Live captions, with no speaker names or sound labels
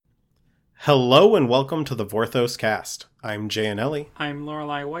Hello and welcome to the Vorthos Cast. I'm Jay and Ellie. I'm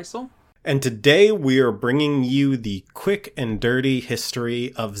Lorelei Weissel. And today we are bringing you the quick and dirty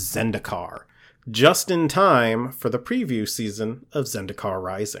history of Zendikar, just in time for the preview season of Zendikar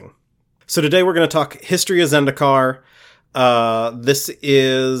Rising. So today we're going to talk history of Zendikar. This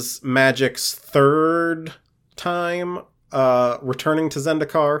is Magic's third time returning to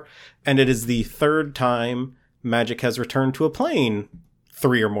Zendikar, and it is the third time Magic has returned to a plane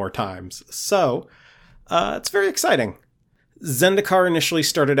 3 or more times. So, it's very exciting. Zendikar initially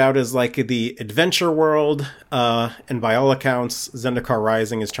started out as like the adventure world, and by all accounts, Zendikar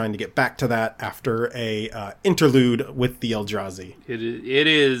Rising is trying to get back to that after a interlude with the Eldrazi. It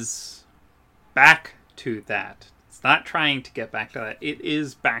is back to that. It's not trying to get back to that. It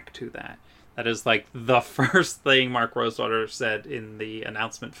is back to that. That is like the first thing Mark Rosewater said in the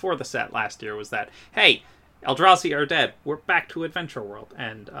announcement for the set last year was that, hey, Eldrazi are dead. We're back to Adventure World.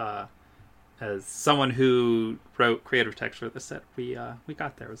 And as someone who wrote creative text for the set, we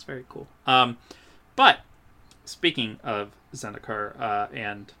got there. It was very cool. But speaking of Zendikar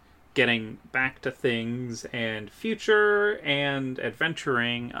and getting back to things and future and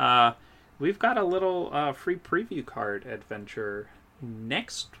adventuring, we've got a little free preview card adventure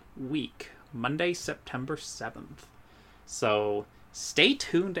next week, Monday, September 7th. So stay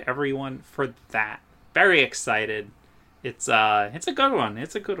tuned, everyone, for that. Very excited. It's a good one.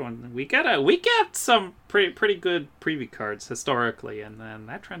 It's a good one. We get some pretty good preview cards historically, and then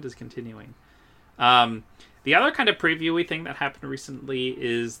that trend is continuing. The other kind of preview-y thing that happened recently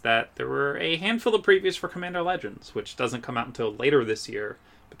is that there were a handful of previews for Commander Legends, which doesn't come out until later this year,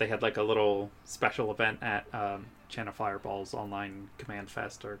 but they had like a little special event at Channel Fireball's online Command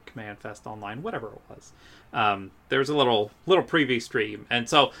Fest or Command Fest Online, whatever it was. There was a little preview stream, and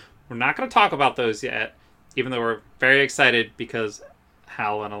so we're not going to talk about those yet, even though we're very excited because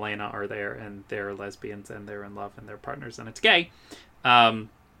Hal and Elena are there, and they're lesbians, and they're in love, and they're partners, and it's gay.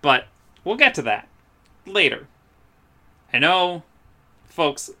 But we'll get to that later. I know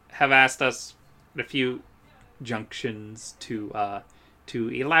folks have asked us at a few junctions to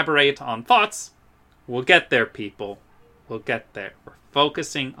elaborate on thoughts. We'll get there, people. We'll get there. We're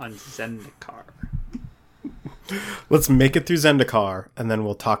focusing on Zendikar. Let's make it through Zendikar, and then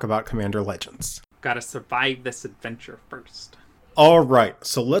we'll talk about Commander Legends. Gotta survive this adventure first. All right,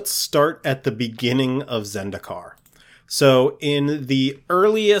 so let's start at the beginning of Zendikar. So in the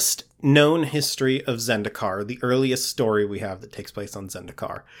earliest known history of Zendikar, the earliest story we have that takes place on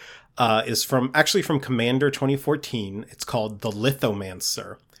Zendikar, is from Commander 2014. It's called The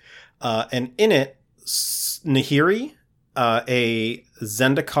Lithomancer. And in it, Nahiri, a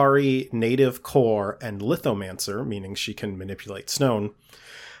Zendikari native core and lithomancer, meaning she can manipulate stone,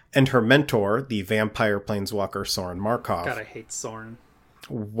 and her mentor, the vampire planeswalker Sorin Markov, God, I hate Sorin,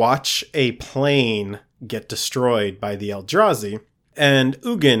 watch a plane get destroyed by the Eldrazi, and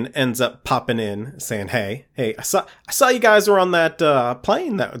Ugin ends up popping in saying, hey, I saw you guys were on that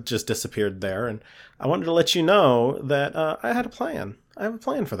plane that just disappeared there, and I wanted to let you know that I had a plan. I have a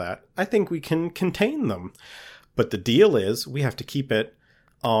plan for that. I think we can contain them. But the deal is we have to keep it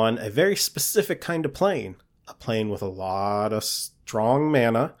on a very specific kind of plane. A plane with a lot of strong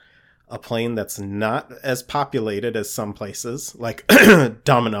mana. A plane that's not as populated as some places, like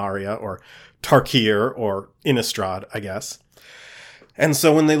Dominaria or Tarkir or Innistrad, I guess. And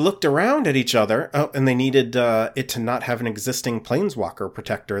so when they looked around at each other, and they needed it to not have an existing planeswalker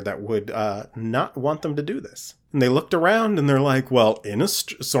protector that would not want them to do this. And they looked around and they're like, well,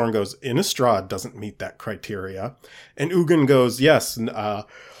 Sorin goes, Innistrad doesn't meet that criteria. And Ugin goes, yes,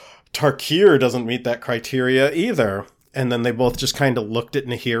 Tarkir doesn't meet that criteria either. And then they both just kind of looked at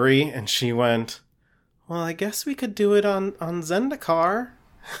Nahiri and she went, well, I guess we could do it on Zendikar.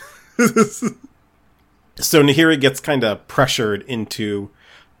 So Nahiri gets kind of pressured into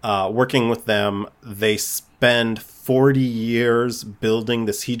working with them. They spend 40 years building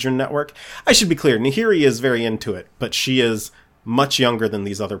this Hedron network. I should be clear, Nahiri is very into it, but she is much younger than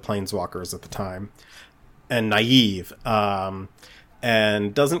these other planeswalkers at the time, and naive,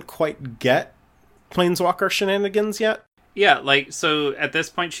 and doesn't quite get planeswalker shenanigans yet. Yeah, like, so at this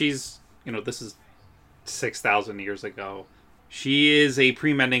point she's, this is 6,000 years ago. She is a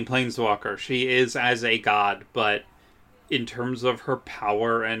pre-mending planeswalker. She is as a god, but in terms of her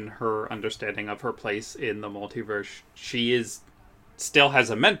power and her understanding of her place in the multiverse, she still has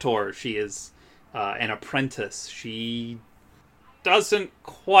a mentor. She is an apprentice. She doesn't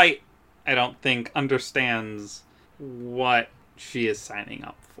quite, I don't think, understands what she is signing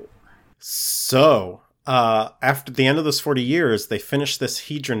up for. So, after the end of those 40 years, they finish this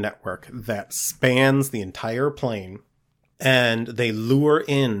Hedron network that spans the entire plane, and they lure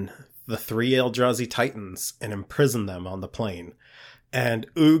in the three Eldrazi Titans and imprison them on the plane. And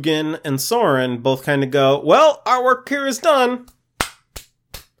Ugin and Soren both kind of go, well, our work here is done.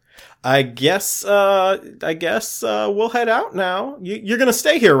 I guess we'll head out now. You're going to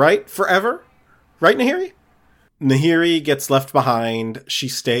stay here, right? Forever? Right, Nahiri? Nahiri gets left behind. She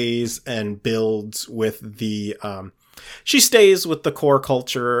stays and builds with the core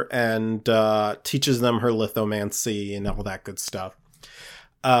culture and teaches them her lithomancy and all that good stuff.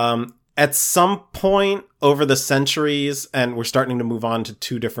 At some point over the centuries, and we're starting to move on to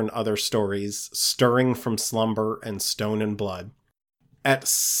two different other stories, Stirring from Slumber and Stone and Blood. At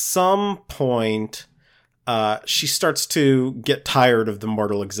some point, she starts to get tired of the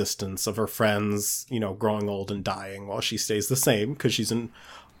mortal existence of her friends, growing old and dying while she stays the same, because she's an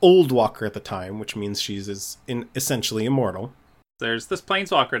old walker at the time, which means she's essentially immortal. There's this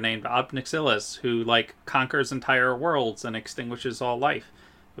planeswalker named Obnixilis who, conquers entire worlds and extinguishes all life,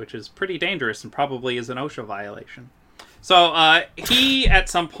 which is pretty dangerous and probably is an OSHA violation. So, he, at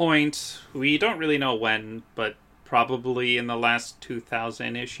some point, we don't really know when, but probably in the last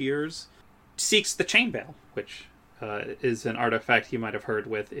 2,000-ish years, seeks the Chainveil, which is an artifact you might have heard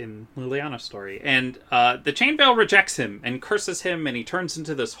with in Liliana's story. And the Chainveil rejects him and curses him, and he turns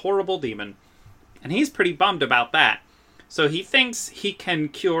into this horrible demon. And he's pretty bummed about that. So he thinks he can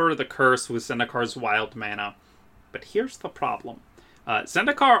cure the curse with Zendikar's wild mana. But here's the problem.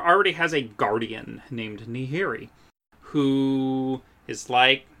 Zendikar already has a guardian named Nahiri, who is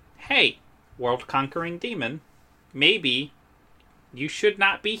like, hey, world-conquering demon, maybe you should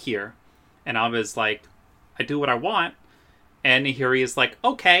not be here. And Abba's like, I do what I want. And Nahiri is like,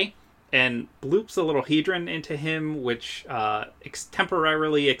 okay. And bloops a little Hedron into him, which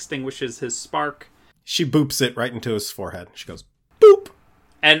temporarily extinguishes his spark. She boops it right into his forehead. She goes, boop!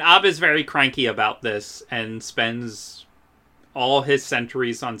 And Abba is very cranky about this and spends all his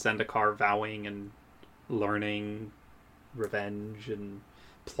centuries on Zendikar vowing and learning revenge and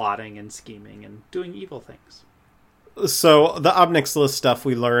plotting and scheming and doing evil things. So the Obnixilis stuff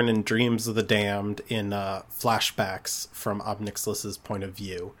we learn in Dreams of the Damned in flashbacks from Obnixilis's point of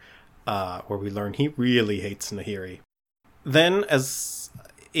view, where we learn he really hates Nahiri. Then, as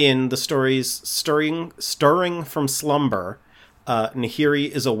in the stories Stirring from Slumber,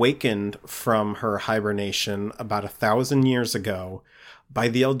 Nahiri is awakened from her hibernation about 1,000 years ago by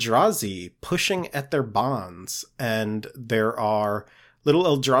the Eldrazi pushing at their bonds, and there are little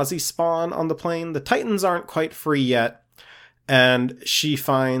Eldrazi spawn on the plane. The Titans aren't quite free yet, and she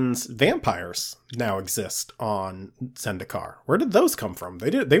finds vampires now exist on Zendikar. Where did those come from?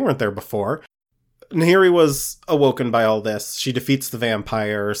 They weren't there before. Nahiri was awoken by all this. She defeats the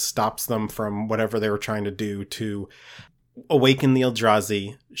vampires, stops them from whatever they were trying to do to awaken the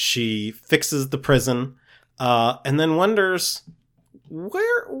Eldrazi. She fixes the prison, and then wonders,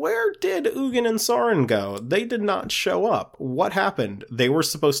 where did Ugin and Soren go? They did not show up. What happened? They were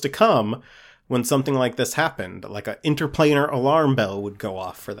supposed to come when something like this happened, like an interplanar alarm bell would go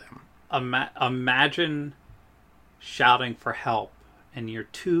off for them. Imagine shouting for help, and your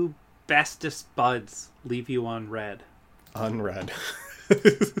two bestest buds leave you unread. Unread.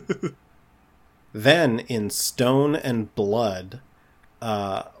 Then, in Stone and Blood,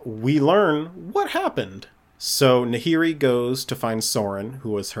 we learn what happened. So Nahiri goes to find Soren, who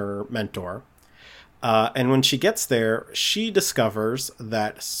was her mentor. And when she gets there, she discovers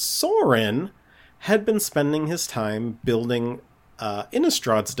that Soren had been spending his time building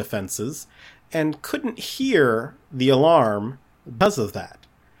Innistrad's defenses and couldn't hear the alarm because of that.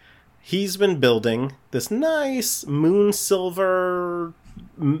 He's been building this nice moon silver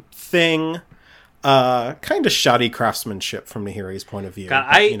thing. Kind of shoddy craftsmanship from Nahiri's point of view. God,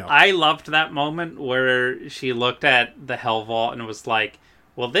 I loved that moment where she looked at the Hell Vault and was like,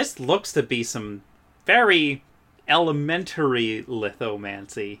 well, this looks to be some very elementary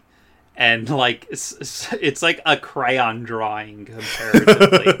lithomancy. And, it's like a crayon drawing,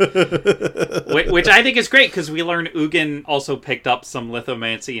 comparatively. Which I think is great, because we learn Ugin also picked up some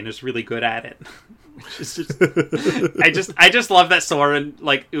lithomancy and is really good at it. I just love that Soren,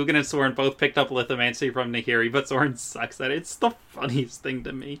 Ugin and Soren both picked up lithomancy from Nahiri, but Soren sucks at it. It's the funniest thing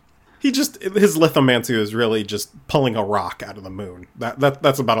to me. His lithomancy is really just pulling a rock out of the moon.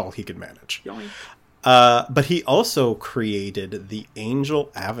 That's about all he could manage. But he also created the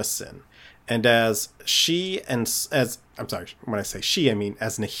Angel Avacyn. And as Nahiri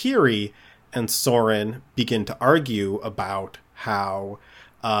and Soren begin to argue about how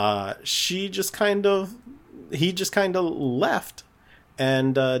he just kind of left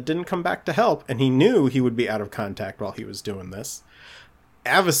and didn't come back to help, and he knew he would be out of contact while he was doing this.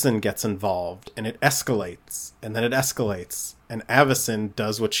 Avacyn gets involved, and it escalates, and then it escalates, and Avacyn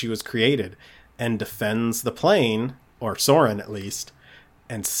does what she was created, and defends the plane, or Soren at least,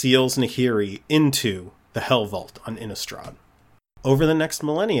 and seals Nahiri into the Hell Vault on Innistrad. Over the next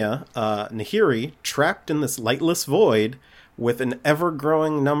millennia, Nahiri, trapped in this lightless void with an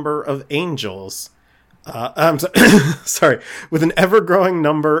ever-growing number of angels, with an ever-growing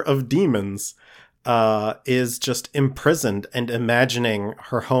number of demons, is just imprisoned and imagining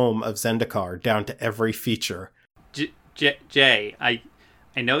her home of Zendikar down to every feature. Jay, I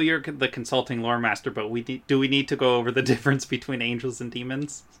know you're the consulting lore master, but do we need to go over the difference between angels and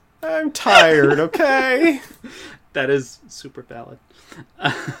demons? I'm tired, okay? That is super valid.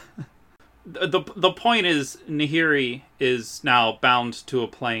 The point is, Nahiri is now bound to a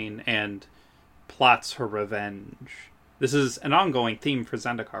plane and plots her revenge. This is an ongoing theme for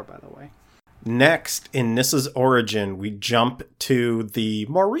Zendikar, by the way. Next, in Nissa's origin, we jump to the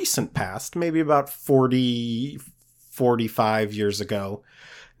more recent past, maybe about 45 years ago.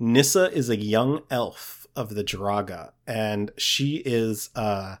 Nissa is a young elf of the Jiraga, and she is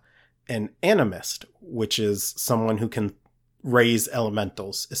an animist, which is someone who can raise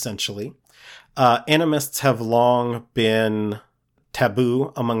elementals, essentially. Animists have long been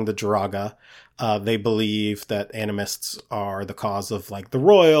taboo among the Jiraga. They believe that animists are the cause of like the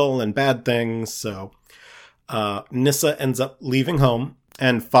royal and bad things. So Nissa ends up leaving home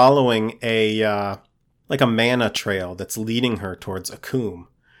and following a mana trail that's leading her towards Akum.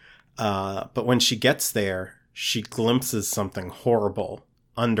 But when she gets there, she glimpses something horrible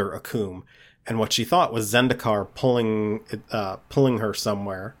under Akum, and what she thought was Zendikar pulling her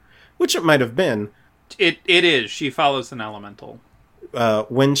somewhere, which it might have been. It is. She follows an elemental.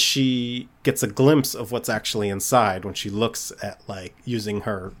 When she gets a glimpse of what's actually inside, when she looks at, like, using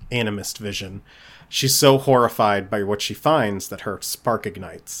her animist vision, she's so horrified by what she finds that her spark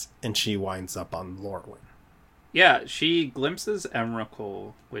ignites, and she winds up on Lorwyn. Yeah, she glimpses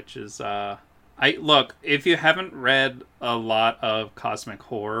Emrakul, which is, look, if you haven't read a lot of cosmic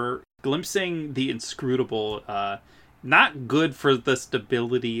horror, glimpsing the inscrutable, not good for the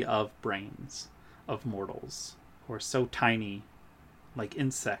stability of brains of mortals, who are so tiny, like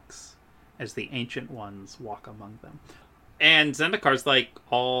insects, as the ancient ones walk among them. And Zendikar's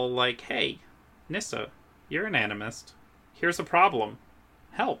hey, Nissa, you're an animist. Here's a problem.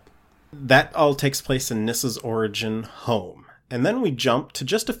 Help. That all takes place in Nissa's origin home. And then we jump to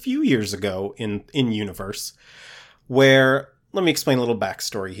just a few years ago in universe, where, let me explain a little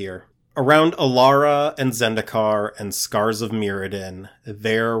backstory here. Around Alara and Zendikar and Scars of Mirrodin,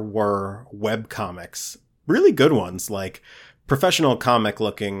 there were webcomics, really good ones, like professional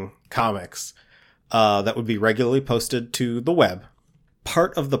comic-looking comics that would be regularly posted to the web.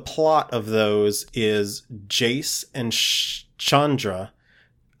 Part of the plot of those is Jace and Chandra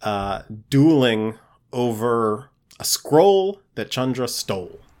dueling over a scroll that Chandra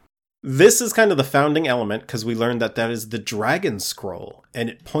stole. This is kind of the founding element, because we learned that is the Dragon Scroll, and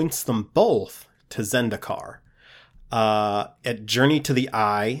it points them both to Zendikar. At Journey to the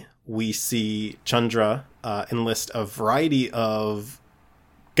Eye, we see Chandra enlist a variety of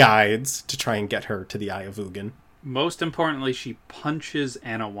guides to try and get her to the Eye of Ugin. Most importantly, she punches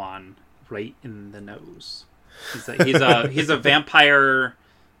Anawan right in the nose. He's a vampire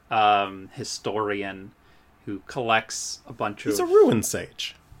historian who collects a bunch of... He's a ruin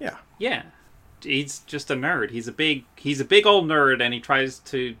sage. Yeah. Yeah. He's just a nerd. He's a big old nerd, and he tries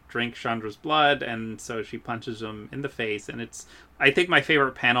to drink Chandra's blood, and so she punches him in the face. And it's, I think, my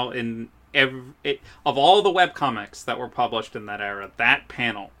favorite panel of all the webcomics that were published in that era. That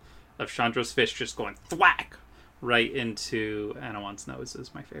panel of Chandra's fist just going thwack right into Anawan's nose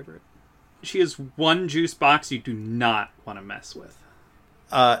is my favorite. She is one juice box you do not want to mess with.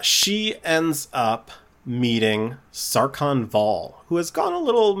 She ends up meeting Sarkhan Vol, who has gone a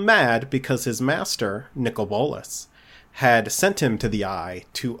little mad because his master, Nicobolus, had sent him to the Eye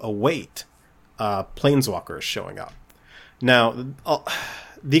to await planeswalkers showing up. Now,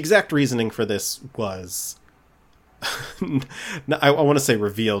 the exact reasoning for this was... I want to say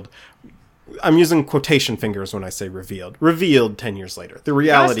revealed. I'm using quotation fingers when I say revealed. Revealed 10 years later. The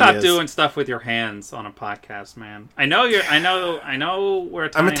reality is... Stop doing stuff with your hands on a podcast, man. I know we're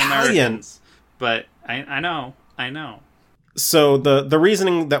Italian. I'm Italian. Americans, but I know. So the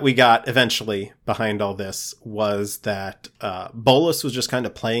reasoning that we got eventually behind all this was that Bolus was just kind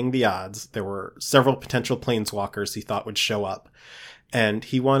of playing the odds. There were several potential planeswalkers he thought would show up, and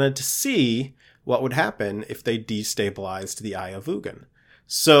he wanted to see what would happen if they destabilized the Eye of Ugin.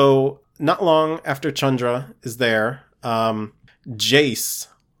 So not long after Chandra is there, Jace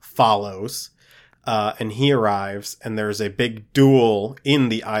follows, And he arrives, and there's a big duel in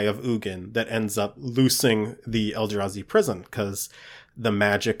the Eye of Ugin that ends up loosing the Eldrazi prison, because the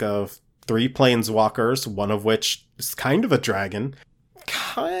magic of 3 planeswalkers, one of which is kind of a dragon,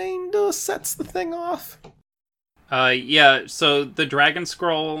 kind of sets the thing off. Yeah, so the Dragon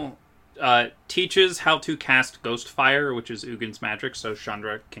Scroll teaches how to cast Ghostfire, which is Ugin's magic, so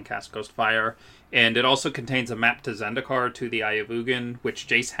Chandra can cast Ghostfire. And it also contains a map to Zendikar, to the Eye of Ugin, which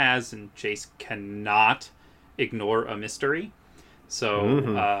Jace has, and Jace cannot ignore a mystery.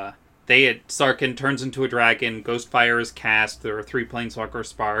 So Sarkhan turns into a dragon, Ghostfire is cast, there are 3 Planeswalker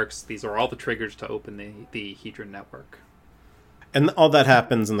Sparks. These are all the triggers to open the Hedron network. And all that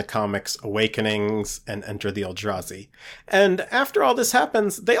happens in the comics Awakenings and Enter the Eldrazi. And after all this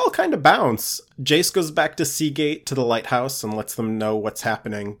happens, they all kind of bounce. Jace goes back to Seagate, to the lighthouse, and lets them know what's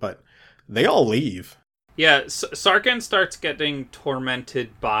happening, but they all leave. Yeah, Sarkhan starts getting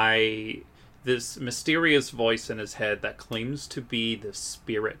tormented by this mysterious voice in his head that claims to be the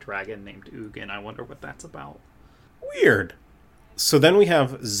spirit dragon named Ugin. I wonder what that's about. Weird. So then we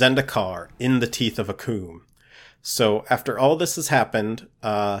have Zendikar in the teeth of Akum. So after all this has happened,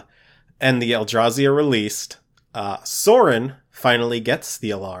 and the Eldrazi are released, Sorin finally gets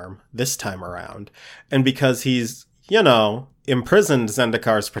the alarm this time around. And because he's, imprisoned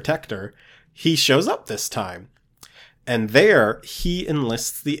Zendikar's protector, he shows up this time. And there, he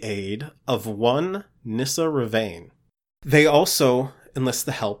enlists the aid of one Nissa Ravain. They also enlist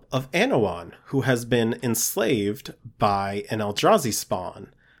the help of Anawan, who has been enslaved by an Eldrazi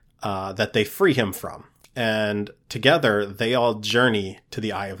spawn that they free him from. And together, they all journey to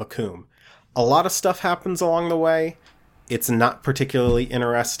the Eye of Akum. A lot of stuff happens along the way. It's not particularly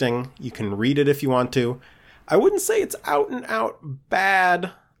interesting. You can read it if you want to. I wouldn't say it's out and out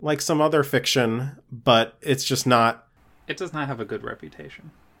bad like some other fiction, but it's just not... It does not have a good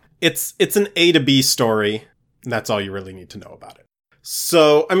reputation. It's an A to B story. That's all you really need to know about it.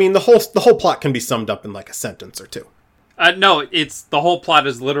 So, I mean, the whole plot can be summed up in like a sentence or two. No, the whole plot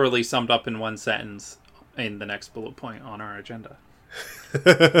is literally summed up in one sentence in the next bullet point on our agenda.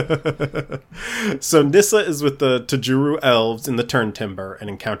 So Nissa is with the Tajuru elves in the Turntimber and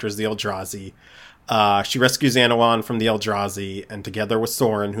encounters the Eldrazi. She rescues Anawan from the Eldrazi, and together with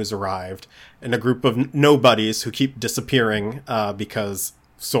Sorin, who's arrived, and a group of nobodies who keep disappearing because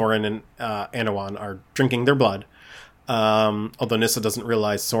Sorin and Anawan are drinking their blood. Although Nissa doesn't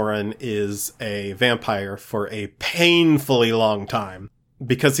realize Sorin is a vampire for a painfully long time,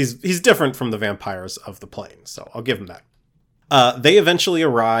 because he's different from the vampires of the plane, so I'll give him that. They eventually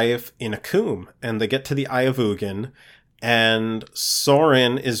arrive in Akum, and they get to the Eye of Ugin, and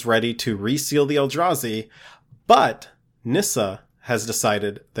Sorin is ready to reseal the Eldrazi, but Nissa has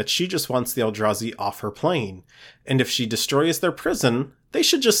decided that she just wants the Eldrazi off her plane, and if she destroys their prison, they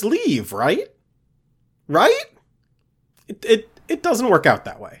should just leave, right? Right? It doesn't work out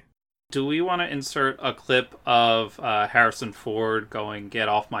that way. Do we want to insert a clip of Harrison Ford going, "Get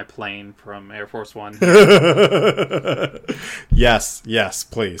off my plane" from Air Force One? Yes,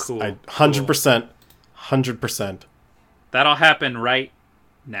 please. Cool. 100%. That'll happen right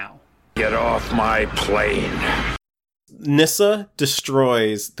now. Get off my plane. Nissa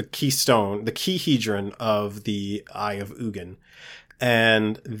destroys the keystone, the key hedron of the Eye of Ugin,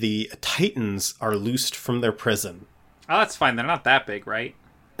 and the Titans are loosed from their prison. Oh, that's fine. They're not that big, right?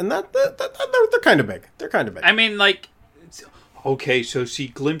 And they're kind of big. They're kind of big. I mean, like, okay, so she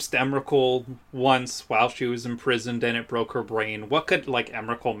glimpsed Emrakul once while she was imprisoned and it broke her brain. What could, like,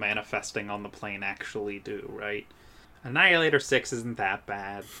 Emrakul manifesting on the plane actually do, right? Annihilator 6 isn't that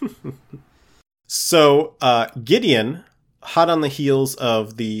bad. So, Gideon, hot on the heels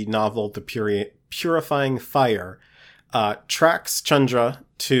of the novel The Purifying Fire, tracks Chandra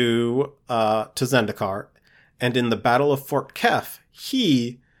to Zendikar, and in the Battle of Fort Kef,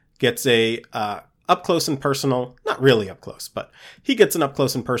 he gets a up close and personal, not really up close, but he gets an up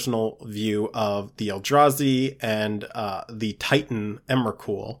close and personal view of the Eldrazi and the Titan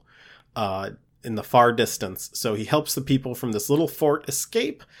Emrakul in the far distance. So he helps the people from this little fort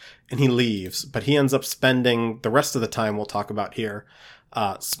escape, and he leaves. But he ends up spending the rest of the time we'll talk about here,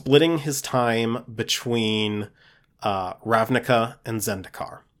 splitting his time between Ravnica and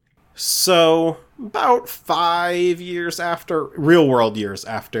Zendikar. So about 5 years after, real world years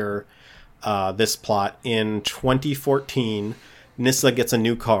after this plot, in 2014, Nissa gets a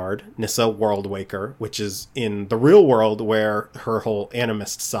new card, Nissa Worldwaker, which is in the real world where her whole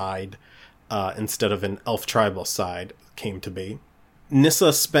animist side, instead of an elf tribal side, came to be.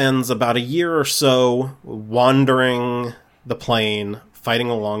 Nissa spends about a year or so wandering the plane, fighting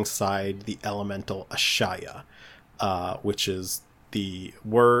alongside the elemental Ashaya, which is the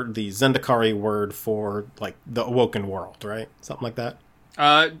Zendikari word for like the awoken world, right? Something like that.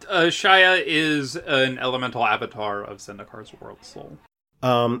 Shaya is an elemental avatar of Zendikar's world soul.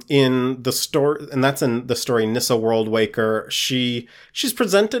 In the story, and that's in the story Nissa Worldwaker, she's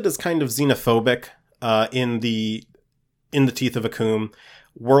presented as kind of xenophobic in the Teeth of Akum.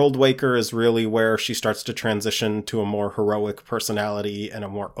 Worldwaker is really where she starts to transition to a more heroic personality and a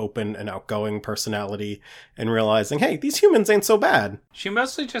more open and outgoing personality, and realizing, hey, these humans ain't so bad. She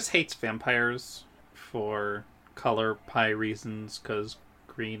mostly just hates vampires for color pie reasons, because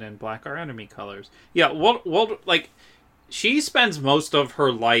green and black are enemy colors. Yeah, she spends most of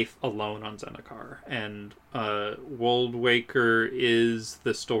her life alone on Zendikar, and Worldwaker is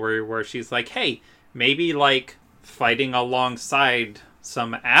the story where she's like, hey, maybe like fighting alongside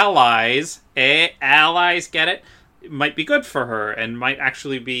some allies, allies, get it? It might be good for her, and might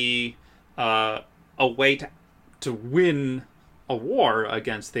actually be a way to win a war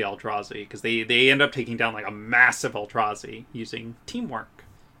against the Eldrazi, because they end up taking down like a massive Eldrazi using teamwork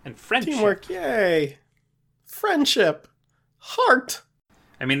and friendship. Teamwork, yay! Friendship, heart.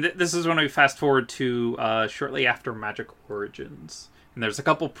 I mean, this is when we fast forward to shortly after Magic Origins, and there's a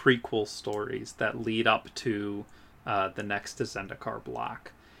couple prequel stories that lead up to the next Zendikar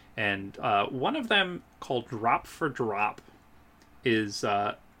block, and one of them, called Drop for Drop, is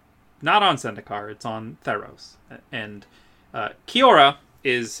not on Zendikar, it's on Theros, and Kiora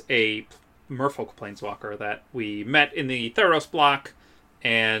is a merfolk planeswalker that we met in the Theros block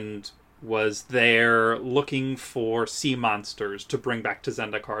and was there looking for sea monsters to bring back to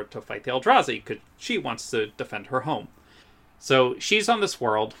Zendikar to fight the Eldrazi, because she wants to defend her home. So she's on this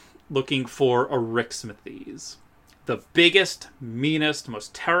world looking for Eryximethys, the biggest, meanest,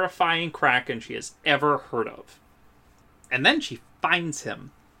 most terrifying kraken she has ever heard of. And then she finds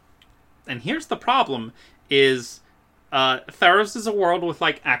him. And here's the problem, is Theros is a world with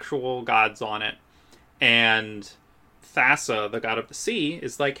like actual gods on it, and Thassa, the god of the sea,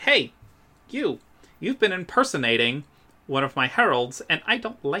 is like, hey, you've been impersonating one of my heralds, and I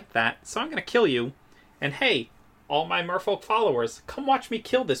don't like that, so I'm going to kill you. And hey, all my merfolk followers, come watch me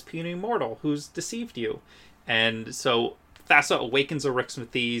kill this puny mortal who's deceived you. And so Thassa awakens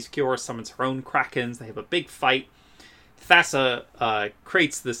Eryximethys, Kiora summons her own krakens, they have a big fight. Thassa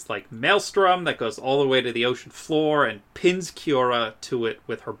creates this like maelstrom that goes all the way to the ocean floor and pins Kiora to it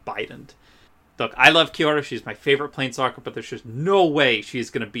with her Bident. Look, I love Kiora, she's my favorite planeswalker, but there's just no way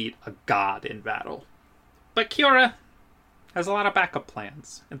she's going to beat a god in battle. But Kiora has a lot of backup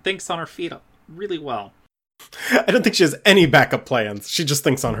plans and thinks on her feet really well. I don't think she has any backup plans. She just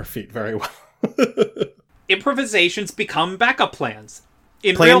thinks on her feet very well. Improvisations become backup plans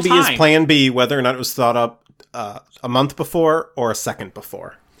in Plan real B time. is Plan B, whether or not it was thought up a month before or a second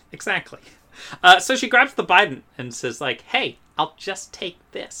before. Exactly. So she grabs the Bident and says, like, hey, I'll just take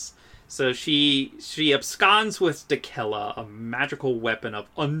this. So she absconds with Dakella, a magical weapon of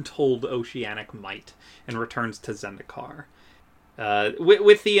untold oceanic might, and returns to Zendikar.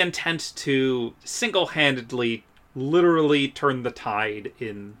 With the intent to single-handedly, literally turn the tide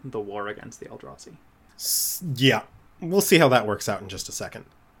in the war against the Eldrazi. Yeah. We'll see how that works out in just a second.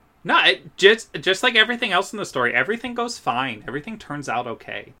 No, just like everything else in the story, everything goes fine. Everything turns out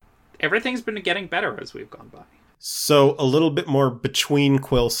okay. Everything's been getting better as we've gone by. So a little bit more between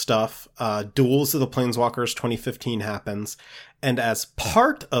Quill stuff. Duels of the Planeswalkers 2015 happens. And as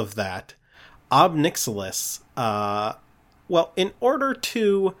part of that, Ob Nixilis, in order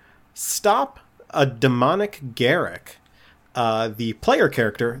to stop a demonic Garruk, the player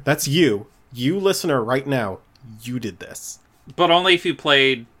character, that's you listener right now, you did this. But only if you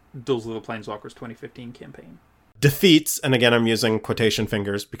played Duels of the Planeswalkers 2015 campaign. Defeats, and again I'm using quotation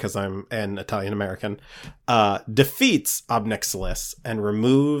fingers because I'm an Italian American, defeats Ob Nixilis and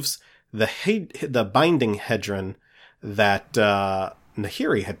removes the binding hedron that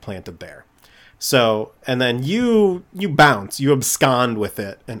Nahiri had planted there. So, and then you bounce, you abscond with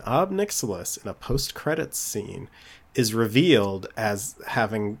it, and Ob Nixilis in a post-credits scene is revealed as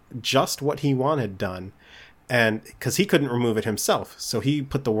having just what he wanted done, and because he couldn't remove it himself, so he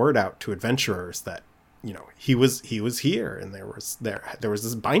put the word out to adventurers that, you know, he was here, and there was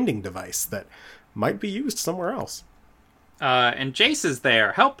this binding device that might be used somewhere else. And Jace is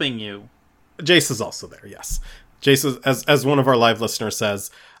there helping you. Jace is also there, yes. Jace is, as one of our live listeners says,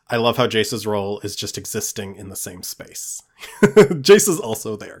 I love how Jace's role is just existing in the same space. Jace is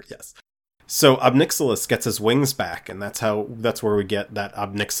also there, yes. So Ob Nixilis gets his wings back, and that's where we get that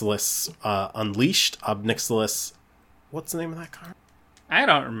Ob Nixilis Unleashed. Ob Nixilis, what's the name of that card? I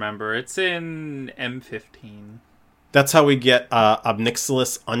don't remember. It's in M15. That's how we get Ob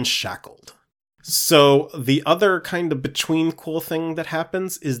Nixilis Unshackled. So the other kind of between cool thing that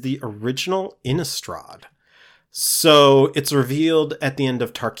happens is the original Innistrad. So it's revealed at the end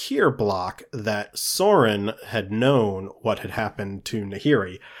of Tarkir block that Soren had known what had happened to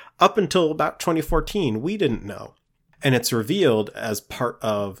Nahiri. Up until about 2014, we didn't know. And it's revealed as part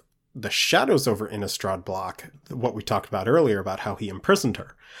of the Shadows over Innistrad block, what we talked about earlier about how he imprisoned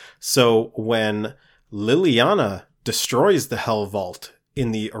her. So when Liliana destroys the Hell Vault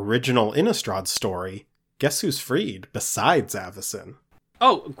in the original Innistrad story, guess who's freed besides Avacyn?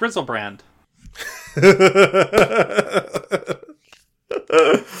 Oh, Grizzlebrand.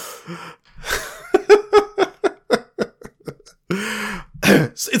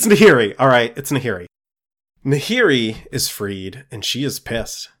 It's Nahiri. All right, it's Nahiri. Nahiri is freed, and she is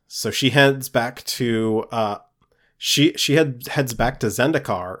pissed. So she heads back to heads back to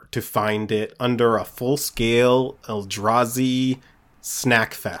Zendikar to find it under a full-scale Eldrazi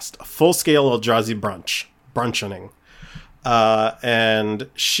snack fest, a full-scale Eldrazi bruncheoning, and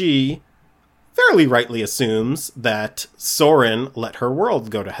she fairly rightly assumes that Soren let her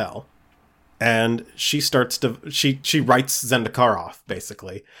world go to hell. And she starts to, she writes Zendikar off,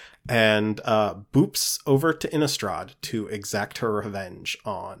 basically, and boops over to Innistrad to exact her revenge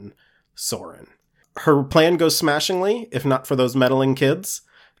on Soren. Her plan goes smashingly, if not for those meddling kids.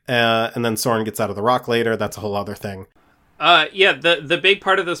 And then Soren gets out of the rock later. That's a whole other thing. Yeah, the big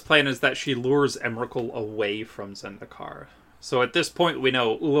part of this plan is that she lures Emrakul away from Zendikar. So at this point, we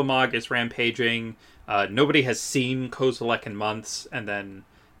know Ulamog is rampaging. Nobody has seen Kozilek in months, and then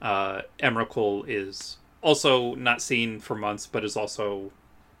Emrakul is also not seen for months, but is also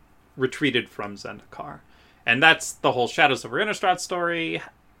retreated from Zendikar. And that's the whole Shadows over Innistrad story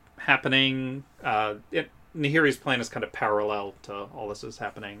happening. Nahiri's plan is kind of parallel to all this is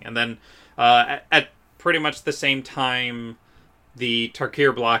happening. And then at pretty much the same time, the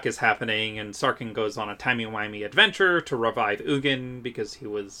Tarkir block is happening, and Sarkhan goes on a timey-wimey adventure to revive Ugin because he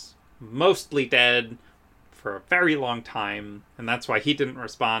was mostly dead for a very long time, and that's why he didn't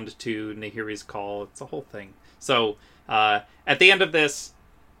respond to Nahiri's call. It's a whole thing. So, at the end of this,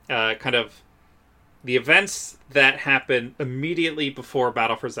 kind of the events that happen immediately before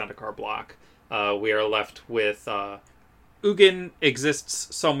Battle for Zendikar block, we are left with Ugin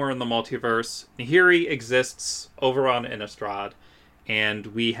exists somewhere in the multiverse, Nahiri exists over on Innistrad, and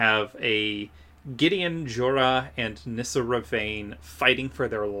we have a Gideon, Jorah, and Nissa Ravain fighting for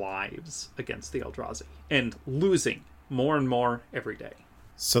their lives against the Eldrazi, and losing more and more every day.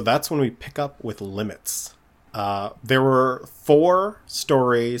 So that's when we pick up with Limits. There were 4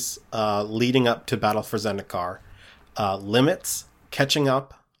 stories leading up to Battle for Zendikar. Limits, Catching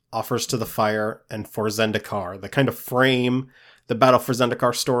Up, Offers to the Fire, and For Zendikar, that kind of frame the Battle for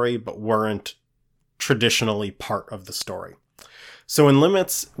Zendikar story, but weren't traditionally part of the story. So in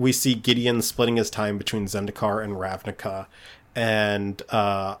Limits, we see Gideon splitting his time between Zendikar and Ravnica, and,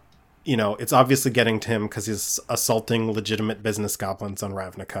 it's obviously getting to him because he's assaulting legitimate business goblins on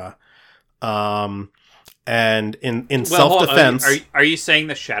Ravnica. And in self-defense... Are you saying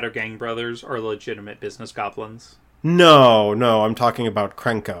the Shadowgang brothers are legitimate business goblins? No, I'm talking about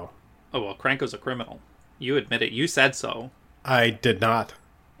Krenko. Oh, well, Krenko's a criminal. You admit it. You said so. I did not.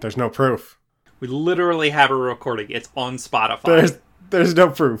 There's no proof. We literally have a recording. It's on Spotify. There's no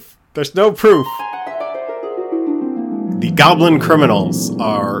proof. There's no proof. The Goblin Criminals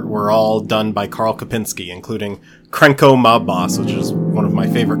were all done by Karl Kopinski, including Krenko Mob Boss, which is one of my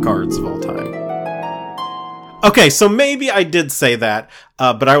favorite cards of all time. Okay, so maybe I did say that,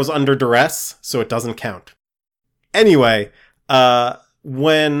 but I was under duress, so it doesn't count. Anyway,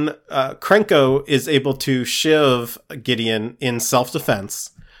 when Krenko is able to shiv Gideon in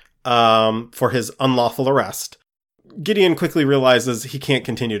self-defense for his unlawful arrest, Gideon quickly realizes he can't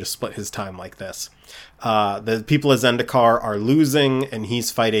continue to split his time like this. The people of Zendikar are losing, and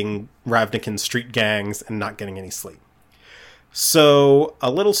he's fighting Ravnican street gangs and not getting any sleep. So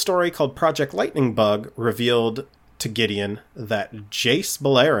a little story called Project Lightning Bug revealed to Gideon that Jace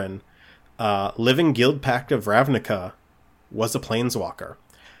Beleren, living guild pact of Ravnica, was a planeswalker.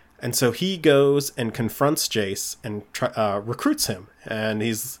 And so he goes and confronts Jace and recruits him. And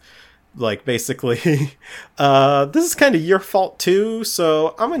he's like, basically, this is kind of your fault too,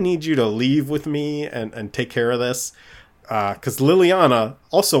 so I'm going to need you to leave with me and take care of this. Because Liliana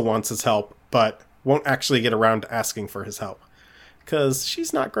also wants his help, but won't actually get around to asking for his help. Because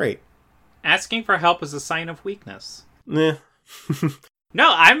she's not great. Asking for help is a sign of weakness. Nah.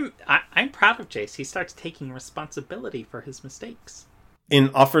 No, I'm proud of Jace. He starts taking responsibility for his mistakes.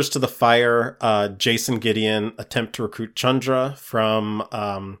 In Offers to the Fire, Jace and Gideon attempt to recruit Chandra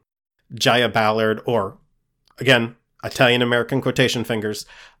from Jaya Ballard, or, again, Italian-American quotation fingers,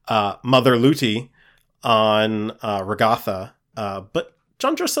 Mother Luti on Regatha. But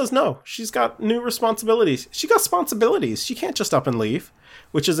Chandra says no. She's got new responsibilities. She got responsibilities. She can't just up and leave,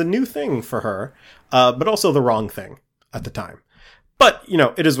 which is a new thing for her, but also the wrong thing at the time. But,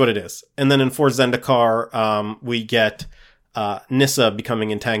 it is what it is. And then in For Zendikar, we get Nissa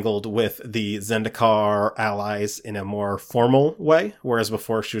becoming entangled with the Zendikar allies in a more formal way, whereas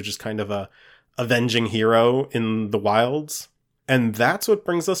before she was just kind of a avenging hero in the wilds. And that's what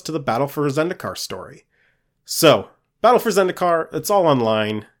brings us to the Battle for Zendikar story. So, Battle for Zendikar, it's all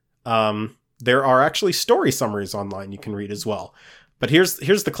online. There are actually story summaries online you can read as well. But here's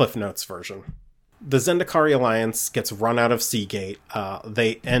the Cliff Notes version. The Zendikari Alliance gets run out of Seagate.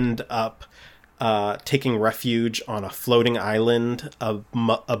 They end up taking refuge on a floating island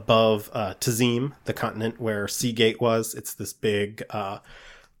above Tazim, the continent where Seagate was. It's this big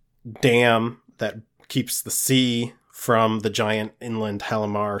dam that keeps the sea from the giant inland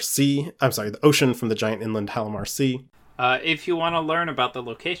Halimar Sea. I'm sorry, the ocean from the giant inland Halimar Sea. If you want to learn about the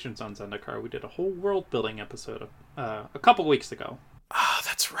locations on Zendikar, we did a whole world-building episode a couple weeks ago. Oh,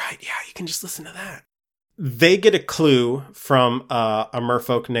 that's right. Yeah, you can just listen to that. They get a clue from a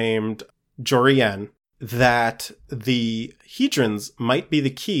merfolk named Jorien that the Hedrons might be the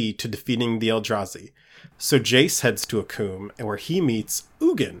key to defeating the Eldrazi. So Jace heads to Akum, where he meets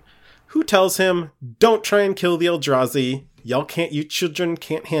Ugin, who tells him, don't try and kill the Eldrazi. You children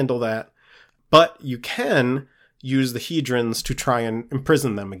can't handle that. But you can use the Hedrons to try and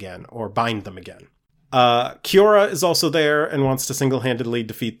imprison them again, or bind them again. Kiora is also there and wants to single-handedly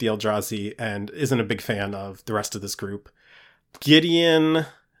defeat the Eldrazi and isn't a big fan of the rest of this group. Gideon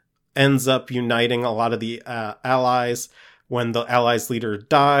ends up uniting a lot of the allies. When the allies' leader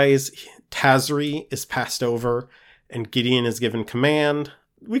dies, Tazri is passed over and Gideon is given command.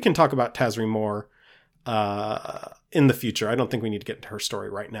 We can talk about Tazri more in the future. I don't think we need to get into her story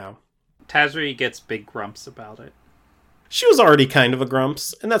right now. Tazri gets big grumps about it. She was already kind of a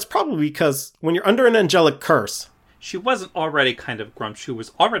grumps, and that's probably because when you're under an angelic curse... She wasn't already kind of grumps, she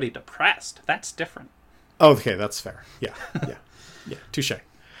was already depressed. That's different. Okay, that's fair. Yeah, touche.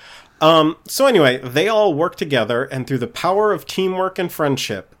 So anyway, they all work together, and through the power of teamwork and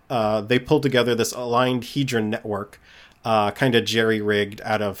friendship, they pull together this aligned Hedron network, kind of jerry-rigged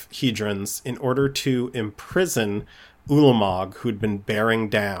out of Hedrons, in order to imprison Ulamog, who'd been bearing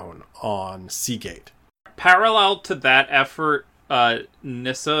down on Seagate. Parallel to that effort,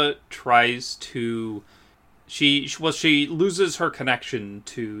 Nissa tries to... She loses her connection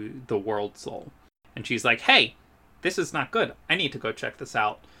to the World Soul. And she's like, hey, this is not good. I need to go check this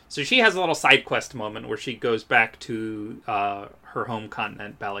out. So she has a little side quest moment where she goes back to her home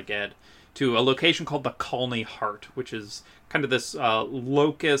continent, Balaged, to a location called the Colney Heart, which is kind of this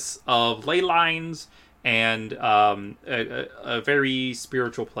locus of ley lines and a very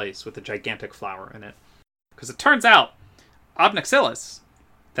spiritual place with a gigantic flower in it. Because it turns out, Obnixilis,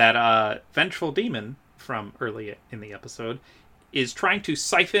 that vengeful demon from early in the episode, is trying to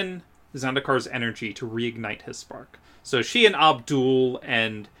siphon Zendikar's energy to reignite his spark. So she and Abdul,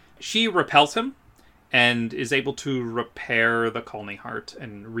 and she repels him, and is able to repair the Colney Heart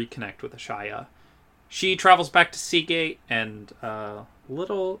and reconnect with Ashaya. She travels back to Seagate, and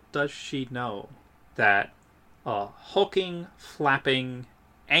little does she know that a hulking, flapping,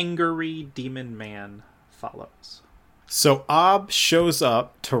 angry demon man follows. So Ob shows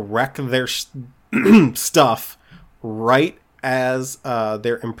up to wreck their stuff right as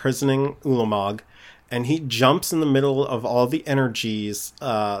they're imprisoning Ulamog, and he jumps in the middle of all the energies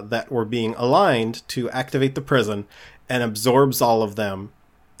that were being aligned to activate the prison and absorbs all of them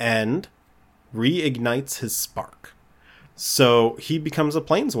and reignites his spark. So he becomes a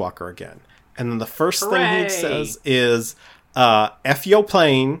planeswalker again. And then the first thing he says is, F yo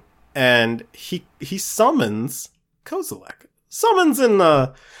plane, and he summons Kozilek. Summons in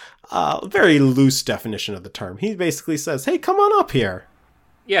the very loose definition of the term. He basically says, hey, come on up here.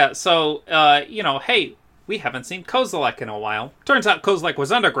 Yeah, so, hey, we haven't seen Kozilek in a while. Turns out Kozilek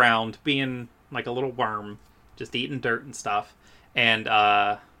was underground, being like a little worm, just eating dirt and stuff. And,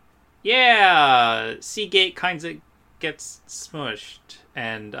 Seagate kind of gets smushed.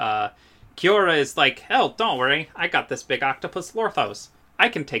 And, Kiora is like, hell, don't worry, I got this big octopus Lorthos. I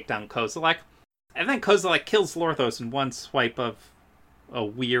can take down Kozilek. And then Kozilek kills Lorthos in one swipe of a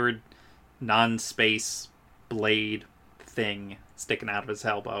weird non-space blade thing sticking out of his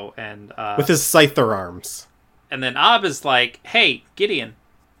elbow. And with his scyther arms. And then Ob is like, hey, Gideon,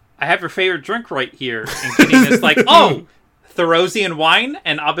 I have your favorite drink right here. And Gideon is like, oh, Therosian wine?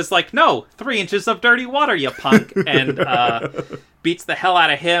 And Ob is like, no, 3 inches of dirty water, you punk. And beats the hell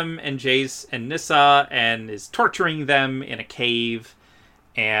out of him and Jace and Nissa and is torturing them in a cave.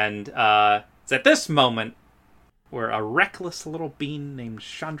 And it's at this moment where a reckless little bean named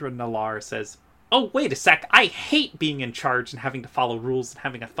Chandra Nalar says, "Oh, wait a sec, I hate being in charge and having to follow rules and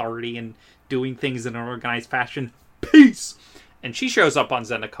having authority and doing things in an organized fashion. Peace!" And she shows up on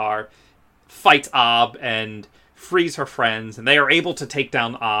Zendikar, fights Ob, and frees her friends, and they are able to take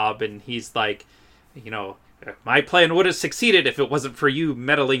down Ob, and he's like, my plan would have succeeded if it wasn't for you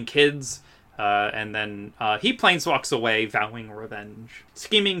meddling kids. And then he planeswalks away, vowing revenge.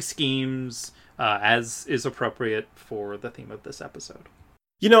 Scheming schemes, as is appropriate for the theme of this episode.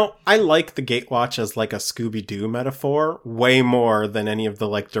 I like the Gatewatch as like a Scooby-Doo metaphor way more than any of the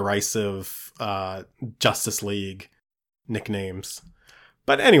like derisive Justice League nicknames.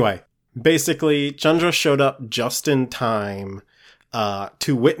 But anyway, basically, Chandra showed up just in time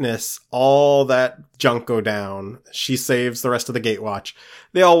to witness all that junk go down. She saves the rest of the Gatewatch.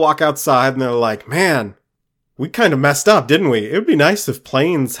 They all walk outside and they're like, man, we kind of messed up, didn't we? It would be nice if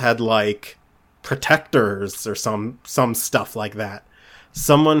planes had like protectors or some stuff like that.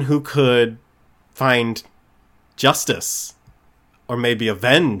 Someone who could find justice or maybe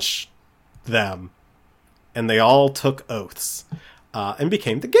avenge them. And they all took oaths and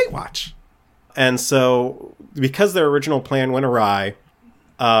became the Gatewatch. And so, because their original plan went awry,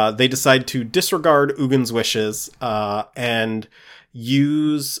 they decide to disregard Ugin's wishes and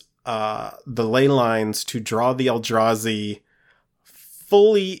use the ley lines to draw the Eldrazi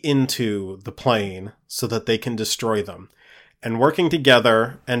fully into the plane so that they can destroy them. And working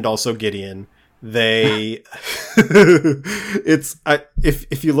together, and also Gideon, they...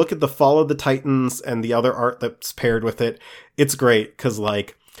 if you look at the Fall of the Titans and the other art that's paired with it, it's great, because,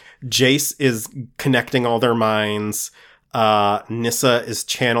 like, Jace is connecting all their minds. Nissa is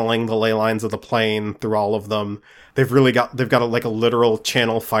channeling the ley lines of the plane through all of them. They've got a literal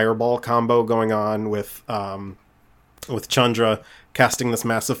channel fireball combo going on with Chandra casting this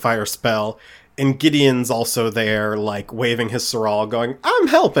massive fire spell. And Gideon's also there, like, waving his Saral, going, "I'm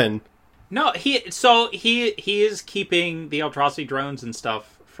helping!" No, he is keeping the Eldrazi drones and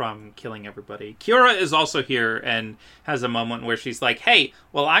stuff from killing everybody. Kiora is also here and has a moment where she's like, "Hey,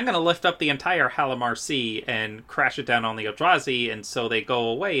 well, I'm going to lift up the entire Halimar Sea and crash it down on the Eldrazi," and so they go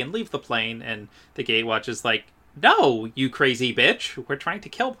away and leave the plane, and the Gatewatch is like, "No, you crazy bitch, we're trying to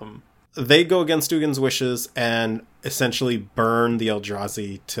kill them." They go against Ugin's wishes and essentially burn the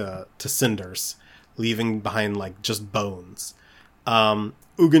Eldrazi to cinders, leaving behind, like, just bones.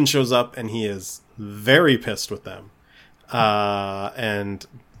 Ugin shows up and he is very pissed with them. And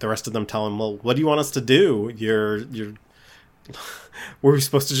the rest of them tell him, "Well, what do you want us to do? Were we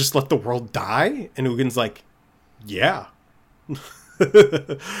supposed to just let the world die?" And Ugin's like, "Yeah."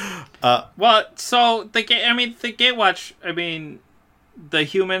 Well, so the Gatewatch, the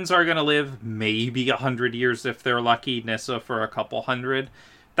humans are going to live maybe 100 years if they're lucky, Nissa for a couple hundred.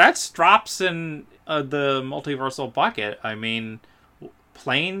 That's drops in the multiversal bucket.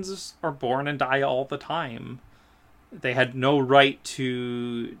 Planes are born and die all the time. They had no right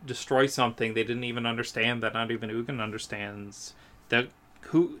to destroy something they didn't even understand, that not even Ugin understands. They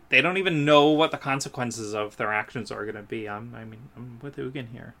don't even know what the consequences of their actions are going to be. I'm with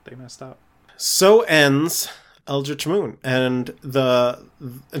Ugin here. They messed up. So ends Eldritch Moon, and the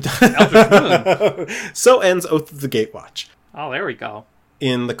Eldritch Moon. So ends Oath of the Gatewatch. Oh, there we go.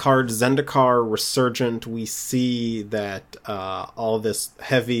 In the card Zendikar Resurgent, we see that all this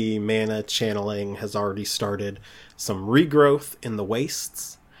heavy mana channeling has already started some regrowth in the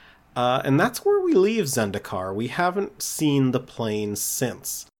wastes. And that's where we leave Zendikar. We haven't seen the plane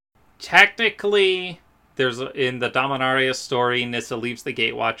since. Technically, in the Dominaria story, Nissa leaves the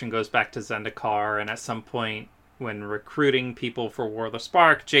Gatewatch and goes back to Zendikar, and at some point, when recruiting people for War of the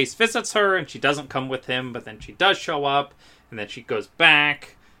Spark, Jace visits her, and she doesn't come with him, but then she does show up, and then she goes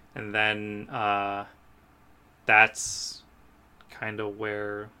back, and then that's kind of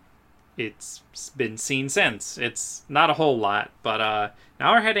where it's been seen since. It's not a whole lot, but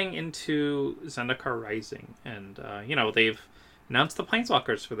now we're heading into Zendikar Rising, and they've announced the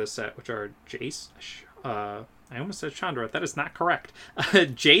Planeswalkers for this set, which are Jace. I almost said Chandra. That is not correct.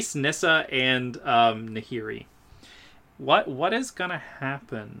 Jace, Nissa, and Nahiri. What is gonna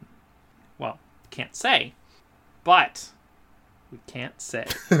happen? Well, can't say, but we can't say.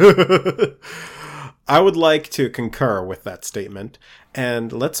 I would like to concur with that statement,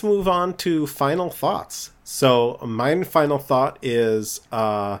 and let's move on to final thoughts. So my final thought is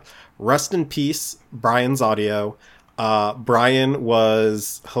rest in peace, Brian's audio. Brian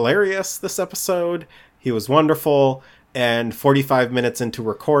was hilarious this episode. He was wonderful, and 45 minutes into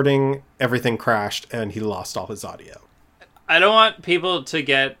recording, everything crashed and he lost all his audio. I don't want people to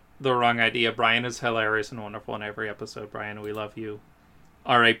get the wrong idea. Brian is hilarious and wonderful in every episode. Brian, we love you.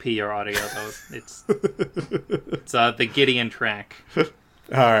 R.I.P. your audio, though. It's the Gideon track. All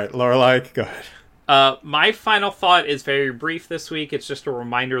right, Lorelai, go ahead. My final thought is very brief this week. It's just a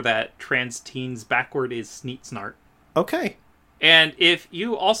reminder that trans teens backward is sneet snart. Okay. And if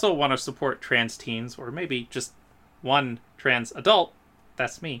you also want to support trans teens, or maybe just one trans adult,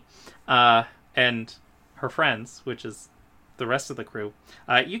 that's me, and her friends, which is the rest of the crew,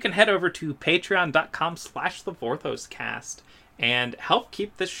 you can head over to patreon.com/thevorthoscast and help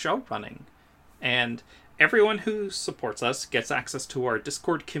keep this show running. And everyone who supports us gets access to our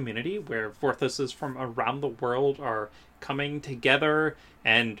Discord community, where Vorthoses from around the world are coming together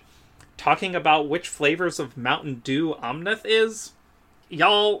and talking about which flavors of Mountain Dew Omnith is.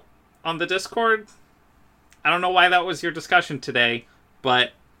 Y'all on the Discord, I don't know why that was your discussion today,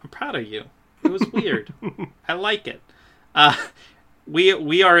 but I'm proud of you. It was weird. I like it.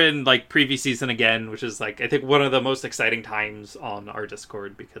 We are in like preview season again, which is like I think one of the most exciting times on our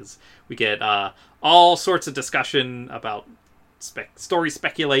Discord, because we get all sorts of discussion about story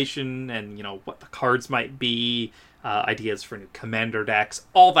speculation and, you know, what the cards might be, ideas for new commander decks,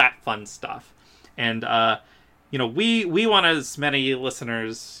 all that fun stuff. And you know, we want as many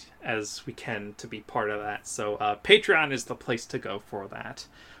listeners as we can to be part of that. So Patreon is the place to go for that.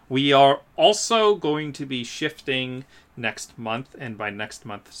 We are also going to be shifting next month, and by next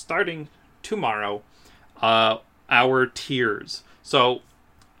month, starting tomorrow, our tiers. So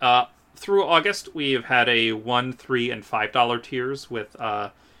through August, we've had a $1, $3, and $5 tiers, with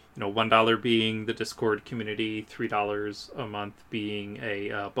 $1 being the Discord community, $3 a month being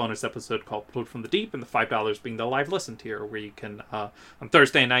a bonus episode called Pulled from the Deep, and the $5 being the live listen tier, where you can on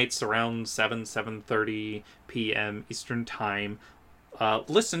Thursday nights around 7:30 p.m. Eastern Time.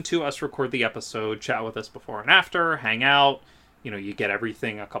 Listen to us record the episode, chat with us before and after, hang out. You know, you get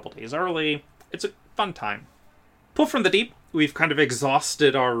everything a couple days early. It's a fun time. Pull from the Deep, we've kind of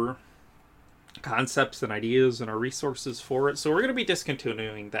exhausted our concepts and ideas and our resources for it, so we're going to be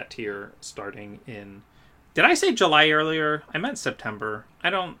discontinuing that tier starting in... Did I say July earlier? I meant September.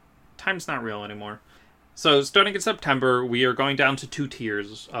 Time's not real anymore. So starting in September, we are going down to 2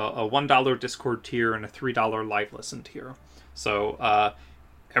 tiers, a $1 Discord tier and a $3 live listen tier. So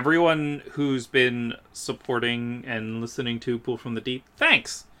everyone who's been supporting and listening to Pull from the Deep,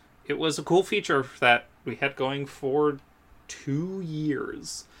 thanks. It was a cool feature that we had going for 2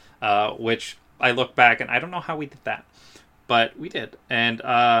 years, which I look back and I don't know how we did that, but we did. And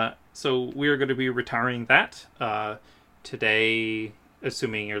so we're going to be retiring that today.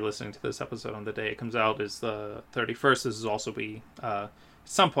 Assuming you're listening to this episode on the day it comes out, is the 31st. This will also be at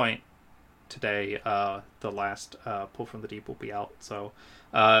some point today, the last Pull from the Deep will be out. So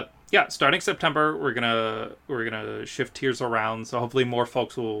starting September, we're gonna shift tiers around, so hopefully more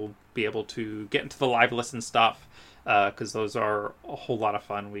folks will be able to get into the live listen stuff, because those are a whole lot of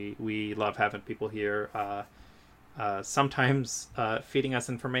fun. We love having people here, sometimes feeding us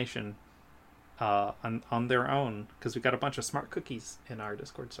information on their own, because we got a bunch of smart cookies in our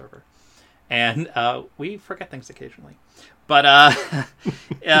Discord server. And we forget things occasionally, but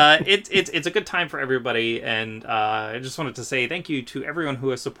it's a good time for everybody. And I just wanted to say thank you to everyone who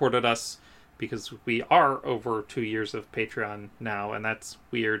has supported us, because we are over 2 years of Patreon now, and that's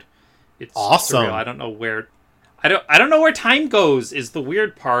weird. It's awesome. Surreal. I don't know where time goes. Is the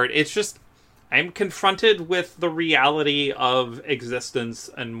weird part. It's just I'm confronted with the reality of existence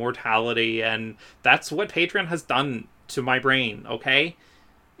and mortality, and that's what Patreon has done to my brain. Okay,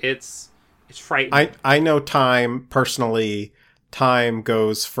 it's frightening. I know time personally. Time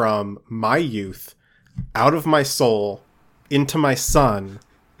goes from my youth out of my soul into my son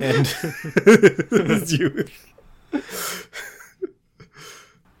and his youth.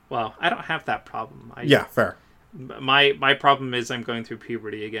 Well, I don't have that problem. Yeah, fair. My problem is I'm going through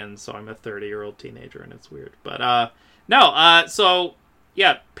puberty again, so I'm a 30-year-old teenager, and it's weird. But no. So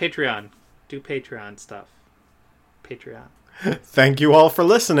yeah, Patreon. Do Patreon stuff. Patreon. Thank you all for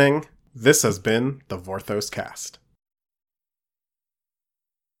listening. This has been the Vorthos Cast.